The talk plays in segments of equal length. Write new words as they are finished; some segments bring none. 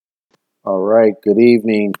All right, good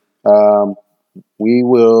evening. Um, we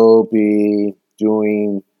will be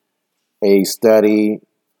doing a study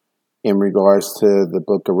in regards to the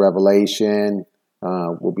book of Revelation.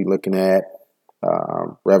 We'll be looking at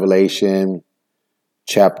Revelation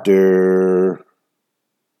chapter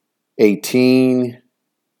 18.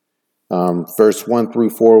 Verse 1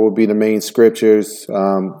 through 4 will be the main scriptures.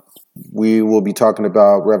 We will be talking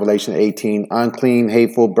about Revelation 18, unclean,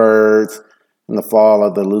 hateful birds, and the fall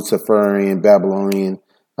of the Luciferian Babylonian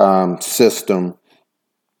system.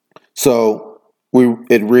 So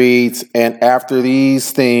it reads, "And after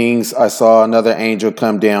these things I saw another angel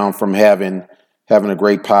come down from heaven, having a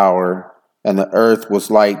great power, and the earth was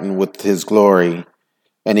lightened with his glory.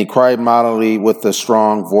 And he cried mightily with a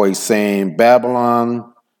strong voice, saying,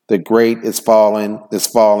 Babylon the great is fallen,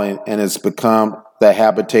 and is become the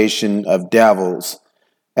habitation of devils,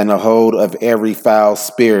 and the hold of every foul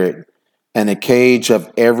spirit, and a cage of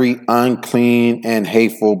every unclean and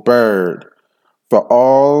hateful bird. For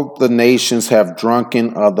all the nations have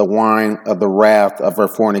drunken of the wine of the wrath of her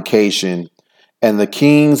fornication, and the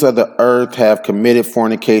kings of the earth have committed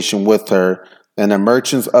fornication with her, and the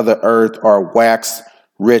merchants of the earth are waxed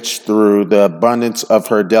rich through the abundance of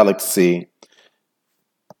her delicacy.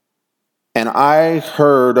 And I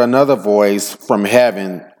heard another voice from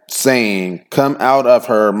heaven saying, Come out of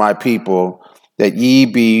her, my people, that ye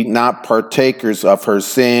be not partakers of her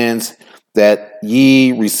sins, that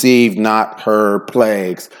ye receive not her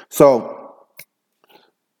plagues." So,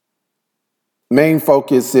 main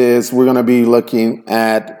focus is we're going to be looking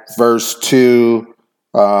at verse 2.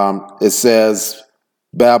 It says,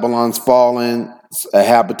 Babylon's fallen, a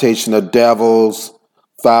habitation of devils,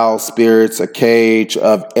 foul spirits, a cage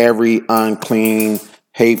of every unclean,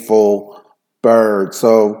 hateful bird.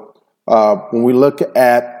 So when we look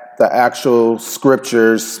at the actual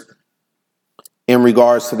scriptures in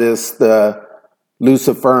regards to this, the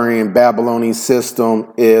Luciferian Babylonian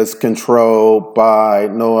system is controlled by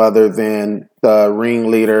no other than the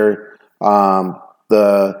ringleader,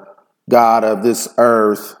 the god of this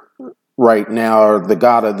earth right now, or the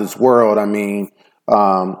god of this world,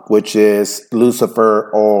 which is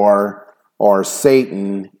Lucifer or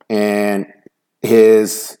Satan, and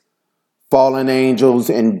his fallen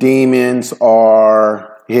angels and demons are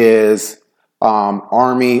his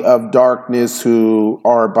army of darkness who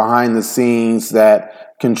are behind the scenes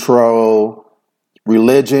that control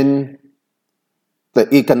religion, the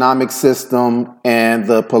economic system, and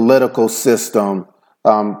the political system.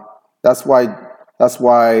 That's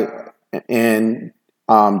why in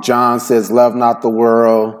John says, "Love not the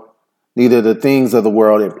world, neither the things of the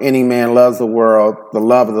world. If any man loves the world, the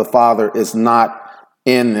love of the Father is not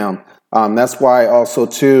in them." That's why also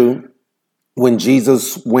too, when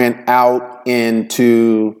Jesus went out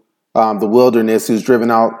into the wilderness, he was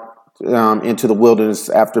driven out into the wilderness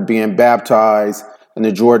after being baptized in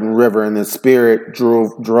the Jordan River, and the Spirit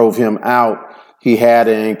drove him out. He had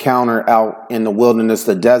an encounter out in the wilderness,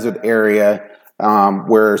 the desert area,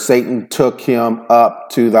 where Satan took him up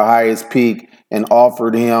to the highest peak and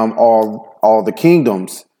offered him all the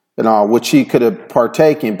kingdoms, which he could have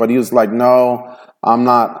partaken, but he was like, "No, I'm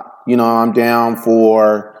not. I'm down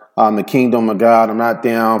for the kingdom of God. I'm not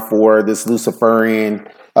down for this Luciferian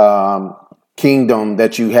kingdom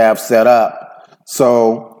that you have set up."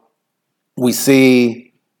 So we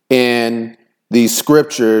see in these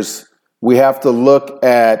scriptures, we have to look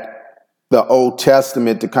at the Old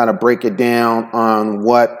Testament to kind of break it down on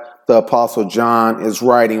what the Apostle John is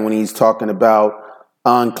writing when he's talking about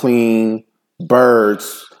unclean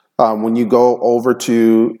birds. When you go over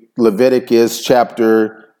to Leviticus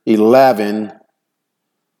chapter 11,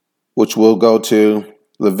 which we'll go to,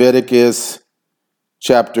 Leviticus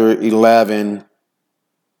chapter 11,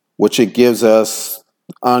 which it gives us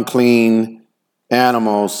unclean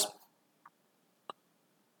animals.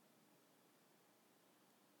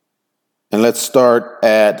 And I'm going to start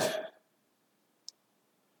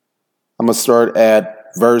at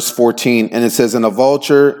verse 14. And it says, "And the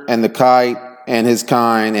vulture and the kite and his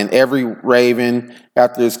kind, and every raven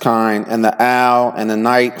after his kind, and the owl and the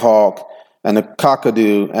night hawk, and the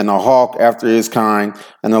cockadoo and the hawk after his kind,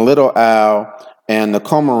 and the little owl, and the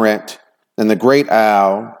cormorant, and the great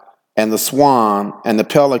owl, and the swan, and the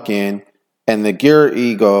pelican, and the gyre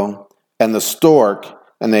eagle, and the stork,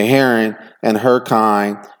 and the heron, and her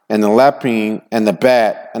kind, and the lapine, and the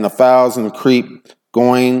bat, and the fowls, and the creep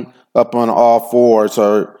going up on all fours,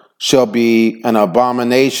 or shall be an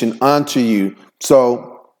abomination unto you."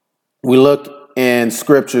 So we look in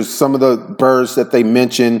scriptures, some of the birds that they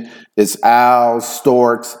mention is owls,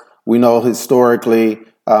 storks. We know historically,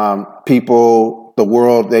 the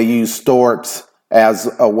world, they use storks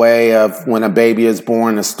as a way of when a baby is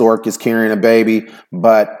born, a stork is carrying a baby.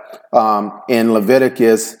 But in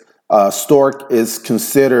Leviticus, stork is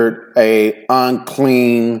considered a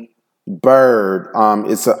unclean bird.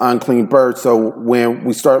 It's an unclean bird. So when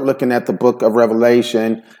we start looking at the book of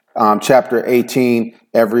Revelation, chapter 18,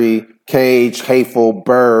 every caged, hateful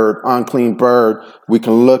bird, unclean bird, we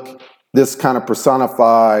can look, this kind of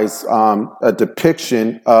personifies a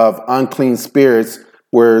depiction of unclean spirits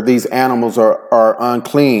where these animals are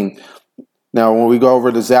unclean. Now, when we go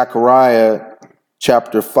over to Zechariah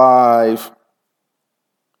chapter 5,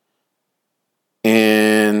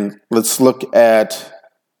 and let's look at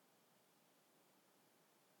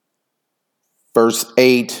verse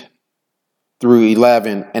 8 through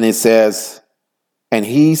 11, and it says, "And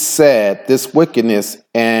he said this wickedness,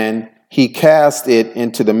 and he cast it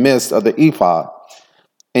into the midst of the ephod,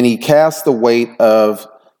 and he cast the weight of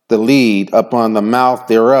the lead upon the mouth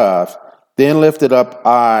thereof. Then lifted up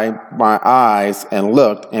I my eyes and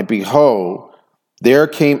looked, and behold, there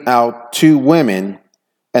came out two women,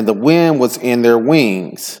 and the wind was in their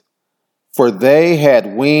wings, for they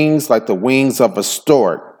had wings like the wings of a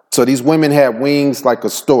stork." So these women had wings like a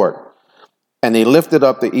stork. "And they lifted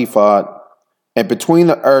up the ephod, and between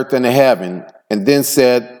the earth and the heaven, and then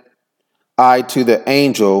said I to the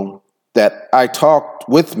angel that I talked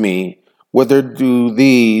with me, whither do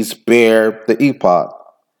these bear the ephod?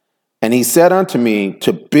 And he said unto me,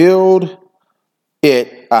 to build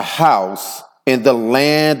it a house in the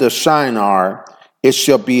land of Shinar, it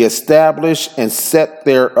shall be established and set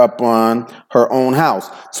there upon her own house."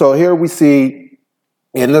 So here we see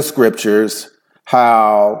in the scriptures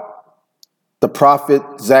how the prophet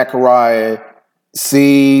Zechariah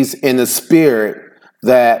sees in the spirit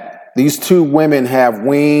that these two women have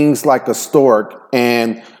wings like a stork,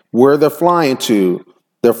 and where they're flying to,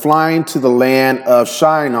 they're flying to the land of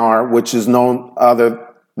Shinar, which is known other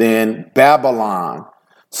than Babylon.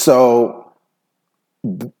 So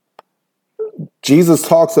Jesus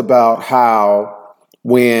talks about how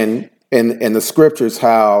when in the scriptures,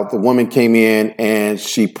 how the woman came in and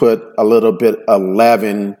she put a little bit of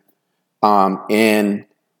leaven in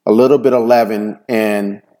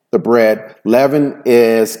the bread. Leaven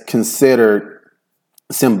is considered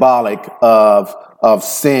symbolic of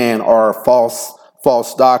sin or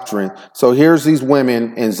false doctrine. So here's these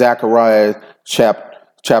women in Zechariah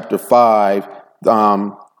chapter 5,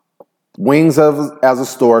 wings as a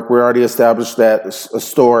stork. We already established that a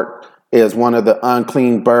stork is one of the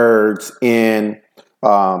unclean birds in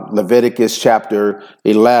Leviticus chapter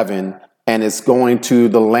 11, and it's going to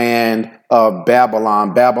the land of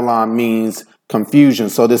Babylon. Babylon means confusion.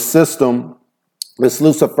 So this system, this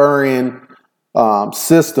Luciferian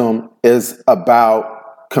system is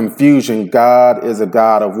about confusion. God is a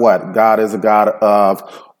God of what? God is a God of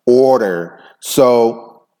order.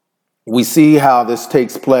 So we see how this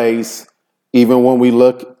takes place even when we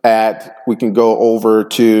look at, we can go over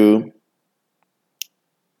to,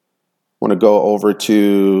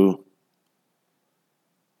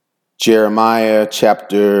 Jeremiah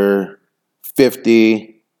chapter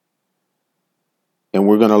 50, and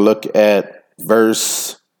we're going to look at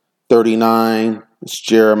verse 39. It's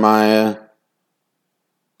Jeremiah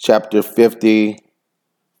chapter 50,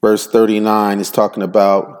 verse 39. It's talking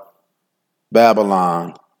about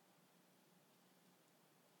Babylon.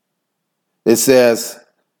 It says,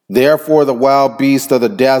 "Therefore the wild beasts of the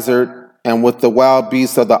desert and with the wild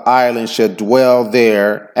beasts of the island shall dwell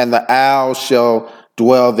there, and the owl shall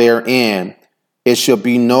dwell therein. It shall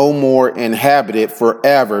be no more inhabited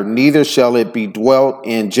forever, neither shall it be dwelt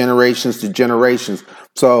in generations to generations."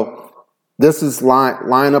 So this is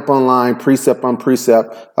line up on line, precept on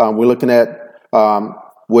precept. We're looking at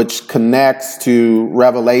which connects to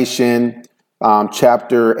Revelation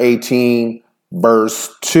chapter 18, verse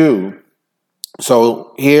 2.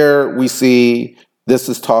 So here we see this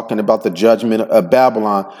is talking about the judgment of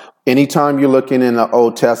Babylon. Anytime you're looking in the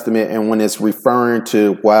Old Testament and when it's referring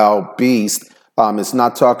to wild beasts, it's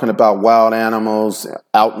not talking about wild animals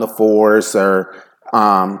out in the forest or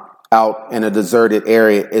out in a deserted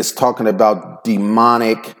area. It's talking about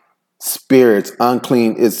demonic spirits,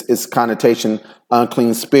 unclean, its connotation,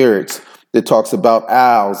 unclean spirits. It talks about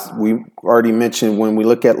owls. We already mentioned when we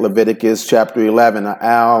look at Leviticus chapter 11, an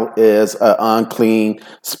owl is an unclean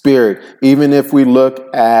spirit. Even if we look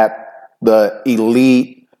at the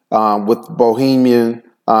elite with Bohemian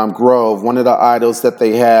Grove, one of the idols that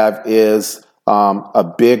they have is a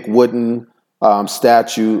big wooden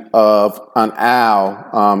statue of an owl.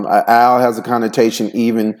 An owl has a connotation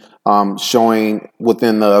even showing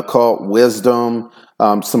within the occult wisdom.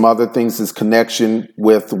 Some other things is connection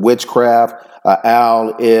with witchcraft. An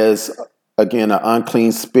owl is again, an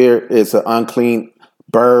unclean spirit. It's an unclean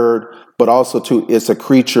bird, but also too, it's a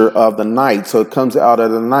creature of the night. So it comes out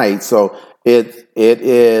of the night. So it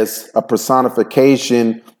is a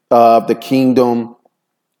personification of the kingdom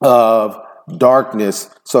of darkness.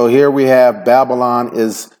 So here we have Babylon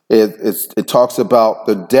it talks about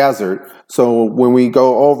the desert. So when we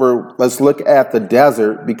go over, let's look at the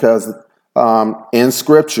desert, because in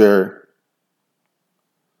scripture,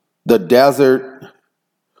 the desert,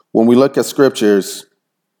 when we look at scriptures,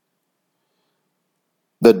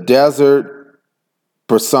 the desert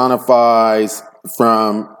personifies,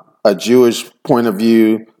 from a Jewish point of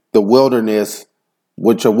view, the wilderness,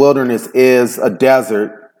 which a wilderness is a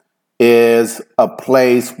desert, is a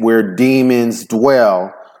place where demons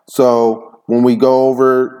dwell. So when we go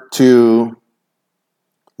over to,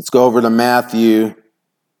 let's go over to Matthew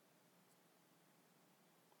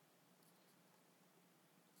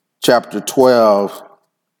chapter 12.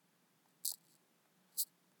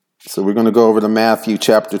 So we're going to go over to Matthew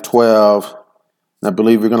chapter 12. And I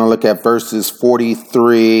believe we're going to look at verses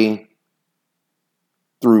 43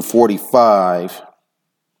 through 45.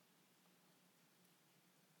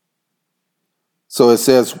 So it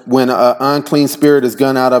says, when an unclean spirit is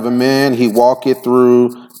gone out of a man, he walketh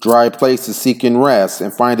through dry places seeking rest,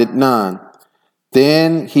 and findeth none.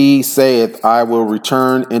 Then he saith, I will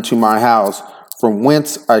return into my house, from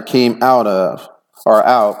whence I came out.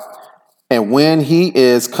 And when he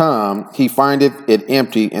is come, he findeth it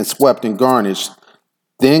empty, and swept and garnished.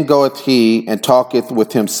 Then goeth he and talketh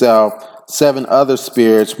with himself 7 other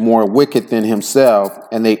spirits more wicked than himself,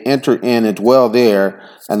 and they enter in and dwell there.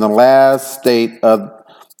 And the last state of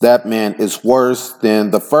that man is worse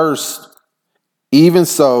than the first. Even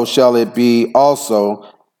so shall it be also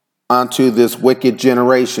unto this wicked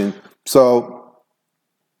generation. So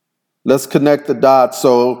let's connect the dots.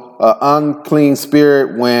 So unclean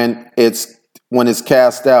spirit, when it's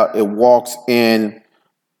cast out, it walks in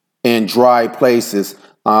dry places.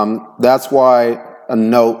 That's why a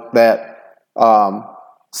note that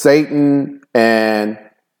Satan and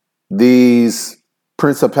these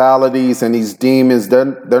principalities and these demons,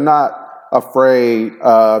 they're not afraid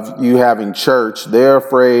of you having church. They're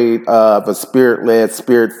afraid of a spirit-led,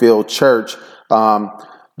 spirit-filled church.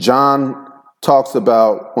 John talks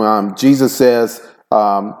about, Jesus says,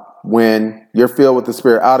 when you're filled with the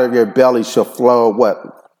Spirit, out of your belly shall flow what?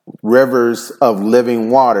 Rivers of living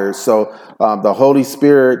water. So the Holy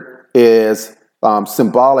Spirit is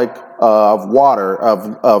symbolic of water,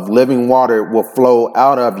 of living water will flow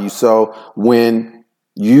out of you. So when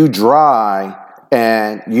you dry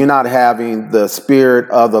and you're not having the Spirit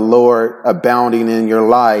of the Lord abounding in your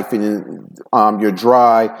life, and you're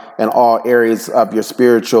dry in all areas of your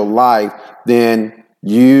spiritual life, then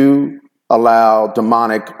you allow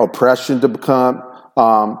demonic oppression to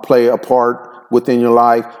play a part within your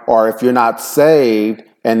life. Or if you're not saved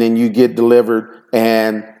and then you get delivered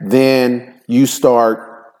and then you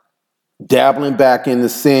start dabbling back into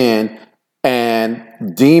sin,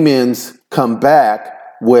 and demons come back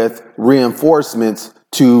with reinforcements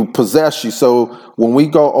to possess you. So when we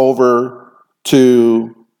go over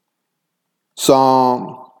to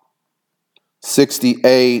Psalm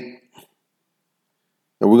 68,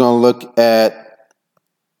 and we're going to look at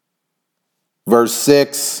verse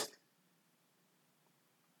 6,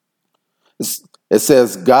 it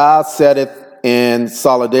says, God setteth in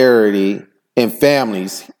solidarity in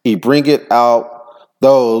families. He bringeth out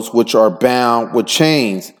those which are bound with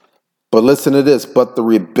chains. But listen to this, but the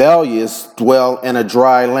rebellious dwell in a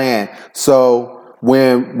dry land. So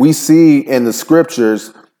when we see in the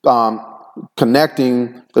scriptures,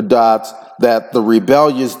 connecting the dots, that the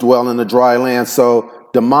rebellious dwell in a dry land. So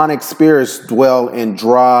demonic spirits dwell in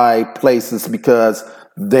dry places because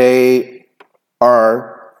they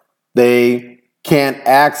can't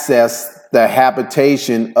access the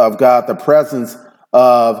habitation of God, the presence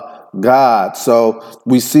of God. So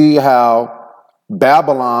we see how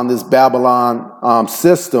this Babylon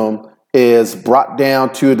system is brought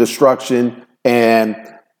down to destruction, and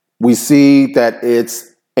we see that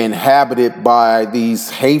it's inhabited by these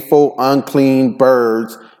hateful, unclean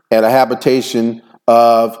birds and a habitation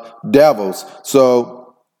of devils.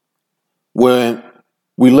 So when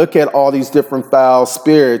we look at all these different foul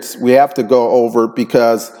spirits, we have to go over,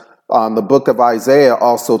 because the book of Isaiah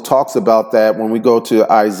also talks about that. When we go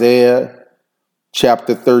to Isaiah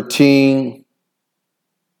chapter 13,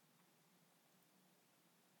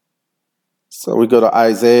 so we go to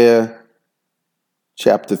Isaiah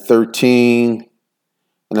chapter 13,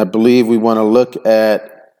 and I believe we want to look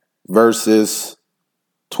at verses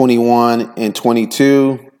 21 and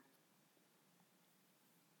 22.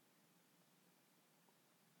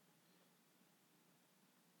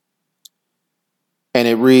 And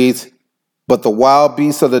it reads, "But the wild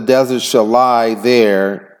beasts of the desert shall lie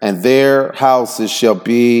there, and their houses shall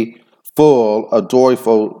be full of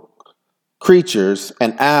joyful creatures,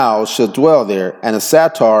 and owls shall dwell there, and the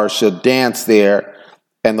satyrs shall dance there,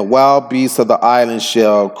 and the wild beasts of the island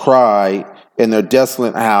shall cry in their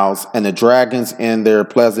desolate house, and the dragons in their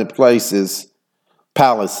pleasant palaces.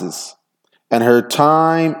 And her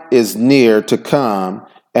time is near to come,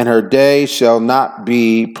 and her day shall not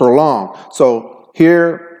be prolonged." So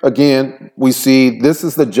here again, we see this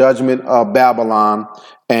is the judgment of Babylon,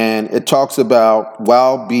 and it talks about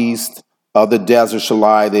wild beasts of the desert shall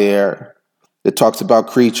lie there. It talks about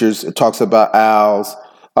creatures. It talks about owls.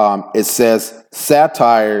 It says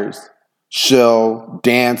satyrs shall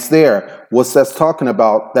dance there. What's that talking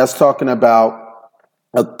about? That's talking about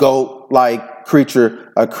a goat-like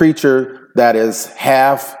creature, a creature that is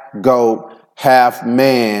half goat, half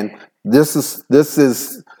man. This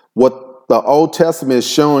is what the Old Testament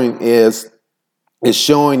is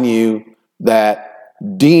showing you that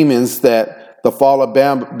demons, that the fall of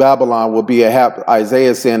Babylon will be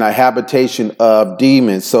Isaiah saying a habitation of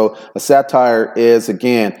demons. So a satyr is,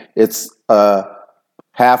 again, it's a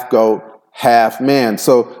half goat, half man.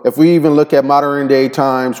 So if we even look at modern day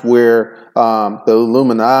times where the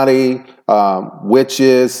Illuminati,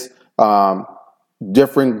 witches,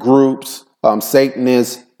 different groups,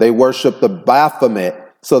 Satanists, they worship the Baphomet.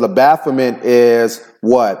 So the Baphomet is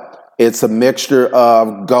what? It's a mixture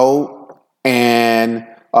of goat and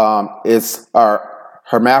it's our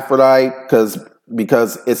hermaphrodite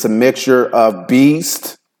because it's a mixture of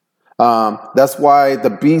beast. That's why the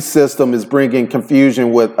beast system is bringing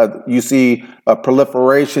confusion with, you see a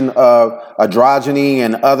proliferation of androgyny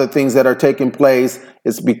and other things that are taking place.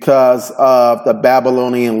 It's because of the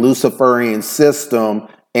Babylonian Luciferian system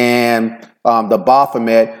and the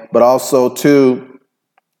Baphomet, but also too,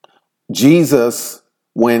 Jesus,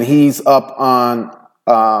 when he's up on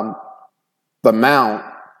the mount,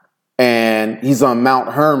 and he's on Mount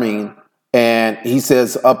Hermon, and he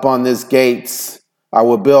says, "Up on this gates, I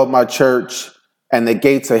will build my church, and the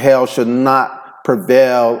gates of hell should not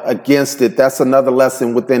prevail against it." That's another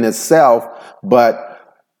lesson within itself. But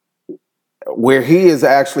where he is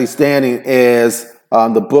actually standing is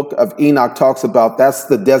the book of Enoch talks about. That's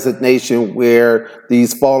the designation where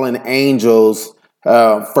these fallen angels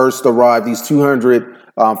first arrive. These 200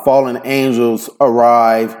 fallen angels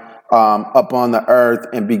arrive up on the earth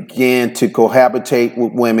and began to cohabitate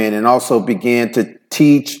with women, and also began to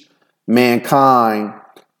teach mankind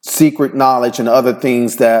secret knowledge and other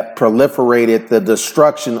things that proliferated the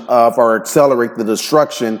destruction of, or accelerate the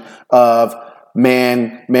destruction of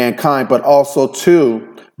mankind. But also too,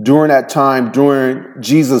 during that time, during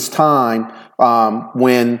Jesus' time,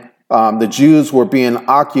 when the Jews were being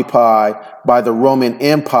occupied by the Roman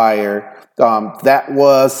Empire, that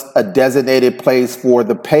was a designated place for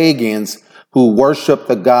the pagans who worship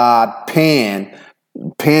the god Pan.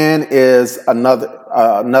 Pan is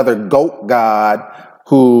another goat god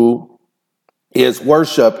who is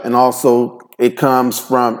worshipped, and also it comes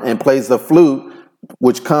from and plays the flute,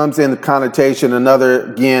 which comes in the connotation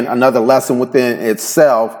another lesson within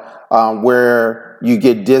itself, where you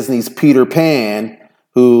get Disney's Peter Pan,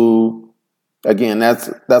 who again that's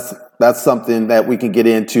something that we can get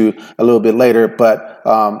into a little bit later. But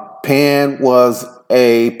Pan was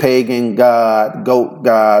a pagan god, goat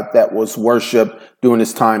god, that was worshipped during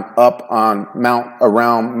his time up on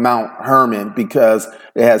around Mount Hermon, because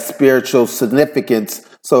it has spiritual significance.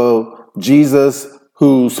 So Jesus,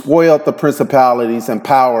 who spoiled the principalities and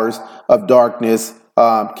powers of darkness,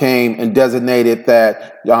 came and designated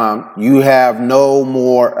that you have no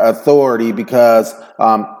more authority, because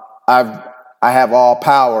I have all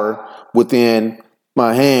power within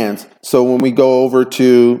my hands. So when we go over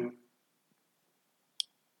to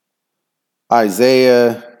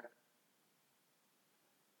Isaiah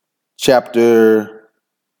chapter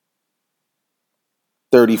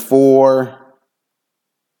 34,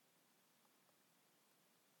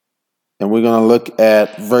 and we're going to look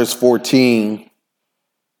at verse 14.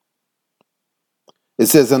 It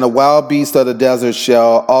says, "And the wild beast of the desert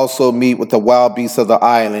shall also meet with the wild beast of the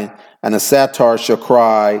island, and the satyr shall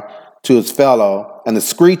cry to his fellow, and the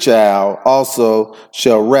screech owl also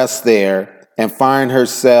shall rest there, and find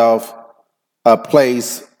herself a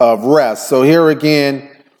place of rest." So here again,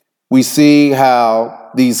 we see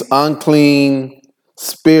how these unclean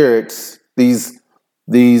spirits, these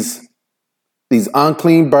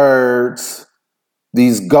unclean birds,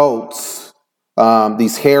 these goats,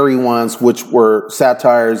 these hairy ones, which were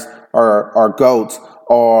satyrs or goats,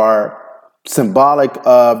 are symbolic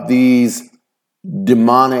of these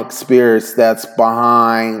demonic spirits that's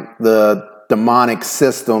behind the demonic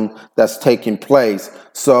system that's taking place.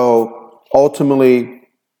 So ultimately,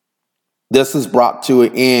 this is brought to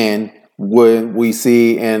an end when we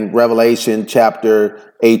see in Revelation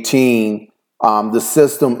chapter 18, the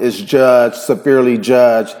system is judged, severely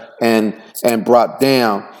judged, and brought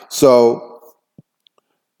down. So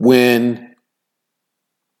when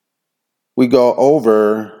we go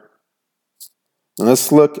over,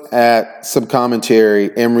 let's look at some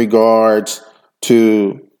commentary in regards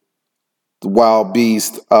to the wild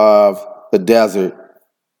beast of the desert.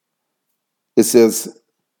 It says,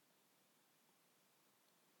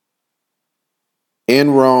 in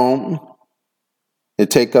Rome, they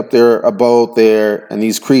take up their abode there, and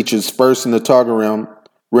these creatures, first in the Targarim,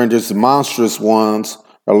 renders monstrous ones,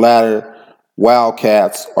 or latter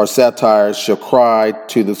wildcats or satyrs, shall cry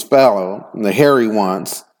to this fellow, and the hairy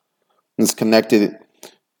ones. It's connected.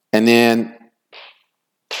 And then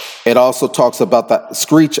it also talks about the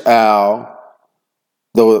screech owl.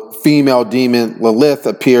 The female demon Lilith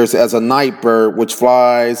appears as a night bird which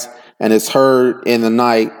flies and is heard in the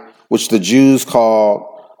night, which the Jews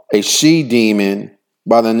call a she-demon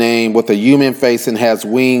by the name, with a human face and has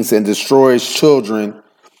wings, and destroys children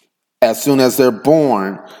as soon as they're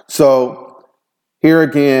born. So here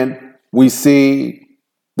again, we see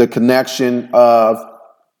the connection of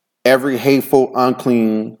every hateful,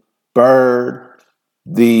 unclean bird,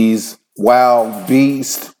 these wild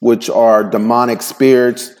beasts, which are demonic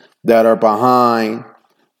spirits that are behind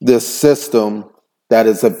this system that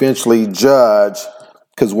is eventually judged.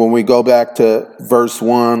 Because when we go back to verse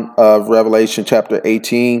 1 of Revelation chapter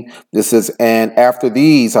 18, this says, and after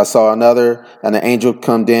these I saw another, and an angel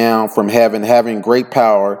come down from heaven, having great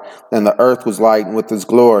power, and the earth was lightened with his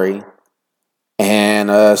glory.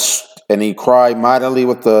 And he cried mightily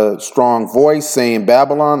with a strong voice, saying,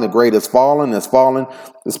 Babylon, the great is fallen,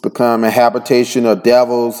 it's become a habitation of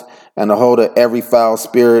devils, and the hold of every foul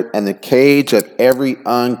spirit, and the cage of every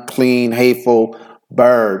unclean, hateful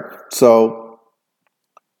bird. So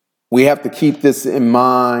we have to keep this in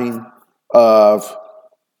mind of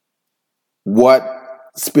what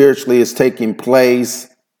spiritually is taking place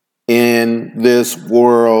in this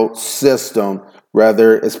world system,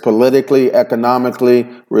 whether it's politically, economically,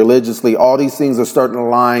 religiously. All these things are starting to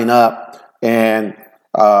line up, and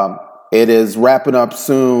it is wrapping up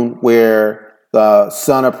soon where the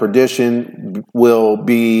son of perdition will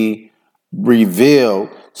be revealed.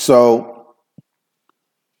 So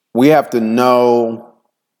we have to know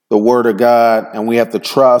the word of God, and we have to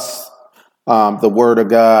trust the word of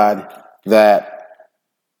God, that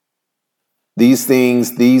these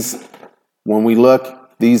things, when we look,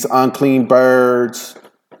 these unclean birds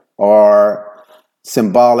are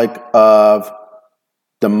symbolic of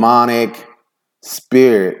demonic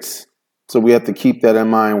spirits. So we have to keep that in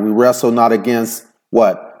mind. We wrestle not against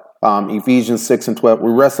what? Ephesians 6:12.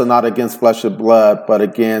 We wrestle not against flesh and blood, but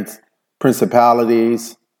against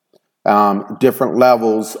principalities, different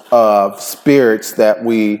levels of spirits that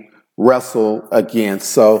we wrestle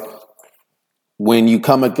against. So when you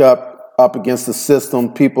come up against the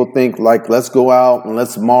system, people think like, let's go out and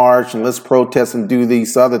let's march and let's protest and do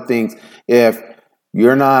these other things. If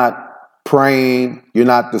you're not praying, you're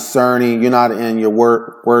not discerning, you're not in your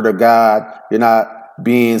word of God, you're not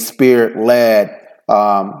being spirit led,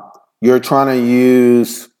 you're trying to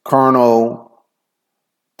use carnal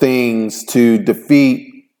things to defeat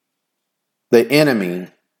the enemy,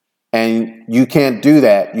 and you can't do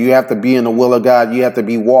that. You have to be in the will of God. You have to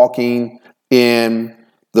be walking in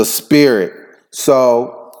the Spirit.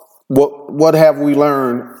 So what have we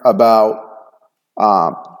learned about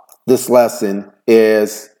this lesson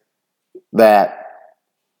is that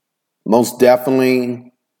most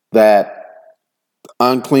definitely that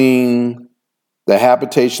unclean, the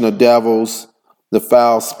habitation of devils, the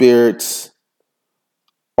foul spirits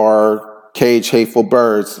are cage hateful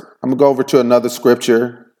birds. I'm going to go over to another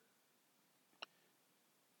scripture,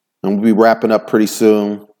 and we'll be wrapping up pretty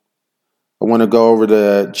soon. I want to go over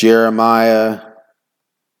to Jeremiah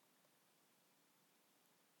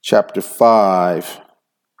chapter 5.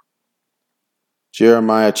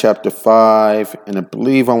 Jeremiah chapter 5, and I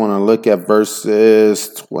believe I want to look at verses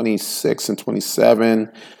 26 and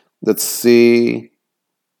 27. Let's see.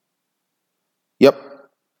 Yep.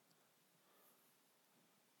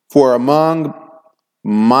 For among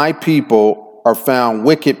my people are found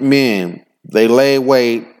wicked men. They lay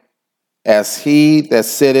wait as he that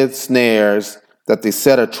setteth snares, that they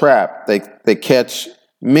set a trap, they catch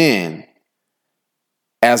men.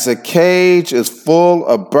 As a cage is full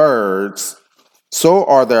of birds, so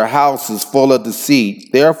are their houses full of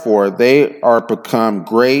deceit. Therefore, they are become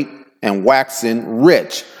great and waxen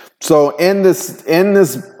rich. So in this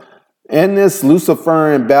in this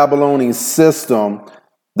Luciferian Babylonian system,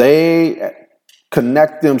 they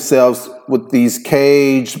connect themselves with these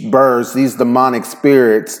caged birds, these demonic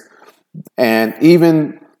spirits. And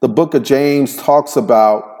even the book of James talks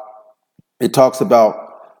about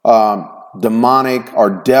demonic or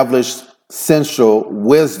devilish sensual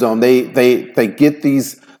wisdom. They get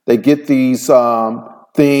these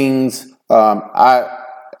things.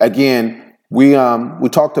 We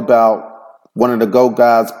talked about one of the Go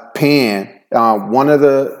Gods, Pan. One of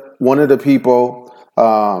the people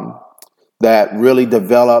that really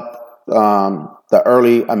developed the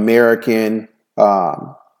early American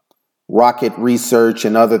rocket research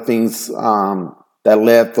and other things that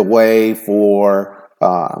led the way for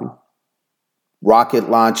rocket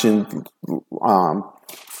launching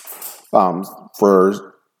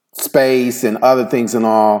for space and other things and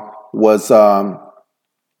all was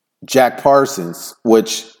Jack Parsons,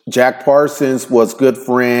 which Jack Parsons was good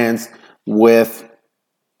friends with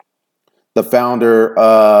the founder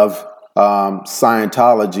of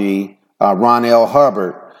Scientology, Ron L.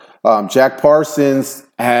 Hubbard. Jack Parsons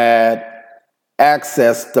had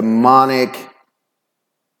accessed demonic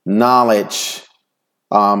knowledge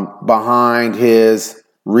behind his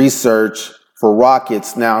research for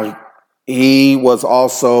rockets. Now, he was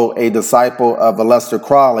also a disciple of Aleister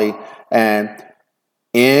Crowley, and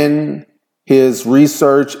in his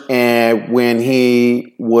research and when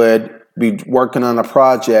he would be working on a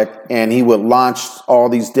project and he would launch all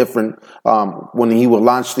these different, when he would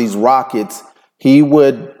launch these rockets, he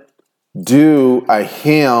would do a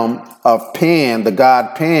hymn of Pan, the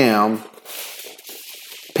god Pan,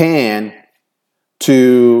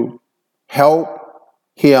 to help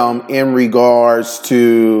him in regards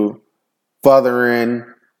to furthering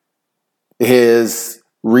his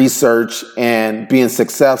research and being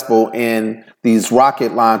successful in these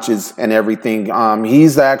rocket launches and everything.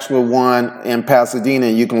 He's the actual one in Pasadena,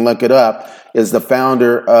 you can look it up, is the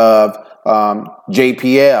founder of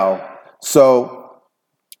JPL. So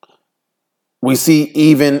we see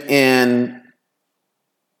even in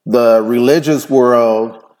the religious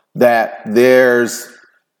world that there's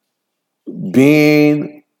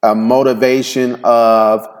being a motivation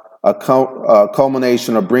of a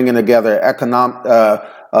culmination of bringing together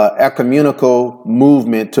ecumenical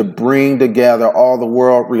movement to bring together all the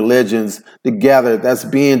world religions together. That's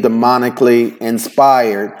being demonically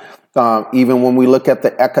inspired. Even when we look at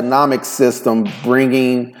the economic system,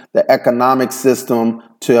 bringing the economic system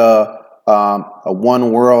to a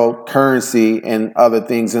one world currency and other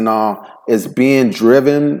things and all is being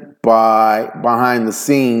driven by behind the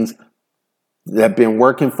scenes that have been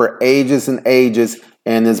working for ages and ages.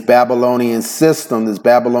 And this Babylonian system, this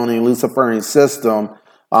Babylonian Luciferian system,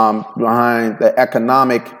 behind the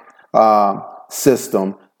economic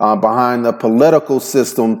system, behind the political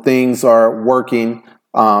system, things are working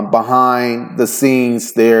behind the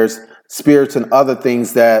scenes. There's spirits and other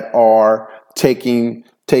things that are taking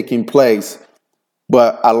place.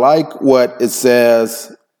 But I like what it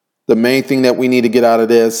says. The main thing that we need to get out of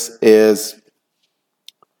this is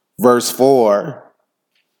verse 4.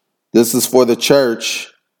 This is for the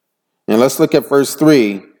church. And let's look at verse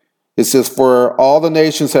 3. It says, "For all the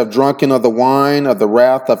nations have drunken of the wine of the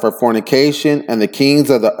wrath of her fornication, and the kings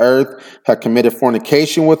of the earth have committed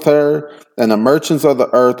fornication with her, and the merchants of the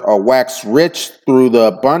earth are waxed rich through the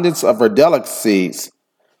abundance of her delicacies."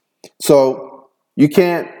 So you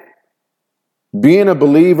can't, being a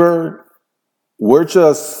believer, we're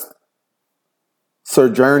just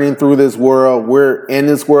sojourning through this world. We're in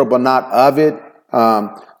this world, but not of it.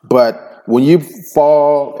 But when you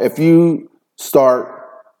fall, if you start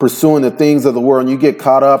pursuing the things of the world and you get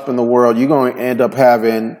caught up in the world, you're going to end up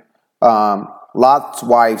having Lot's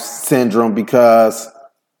wife syndrome, because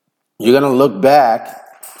you're going to look back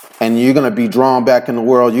and you're going to be drawn back in the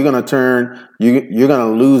world. You're going to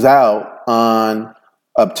lose out on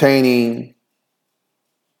obtaining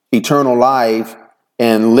eternal life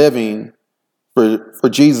and living for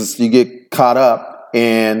Jesus. You get caught up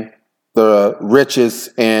in the riches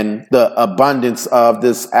and the abundance of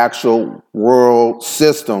this actual world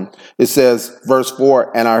system. It says, verse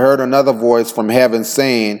 4, "And I heard another voice from heaven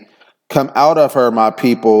saying, 'Come out of her, my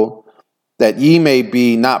people, that ye may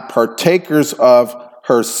be not partakers of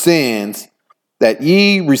her sins, that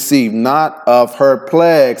ye receive not of her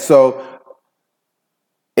plague.'" So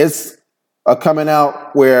it's a coming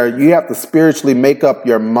out where you have to spiritually make up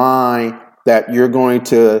your mind that you're going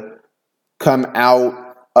to come out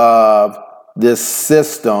of this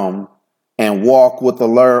system and walk with the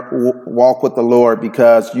Lord,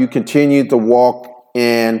 because you continue to walk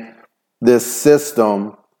in this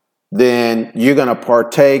system, then you're going to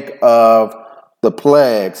partake of the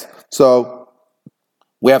plagues. So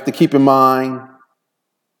we have to keep in mind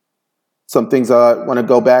some things I want to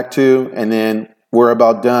go back to, and then we're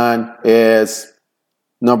about done, is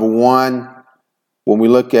number one, when we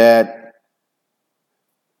look at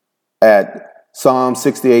Psalm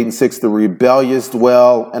 68:6, the rebellious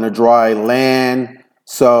dwell in a dry land.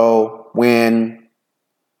 So when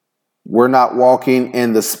we're not walking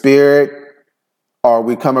in the Spirit, or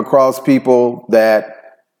we come across people that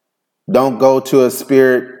don't go to a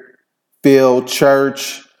Spirit-filled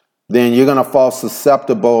church, then you're going to fall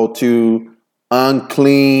susceptible to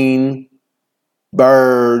unclean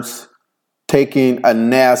birds taking a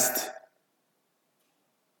nest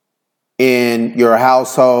in your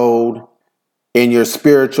household, in your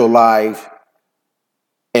spiritual life.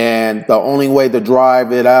 And the only way to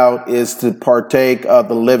drive it out is to partake of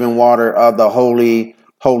the living water of the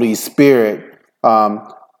Holy Spirit,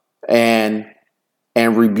 and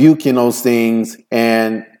rebuking those things.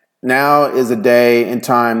 And now is a day and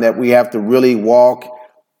time that we have to really walk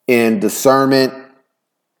in discernment,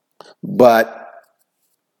 but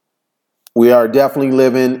we are definitely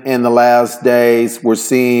living in the last days. We're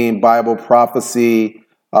seeing Bible prophecy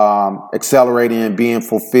accelerating and being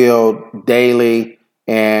fulfilled daily,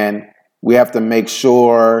 and we have to make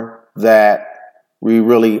sure that we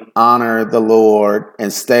really honor the Lord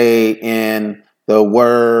and stay in the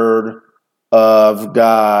Word of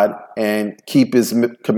God and keep His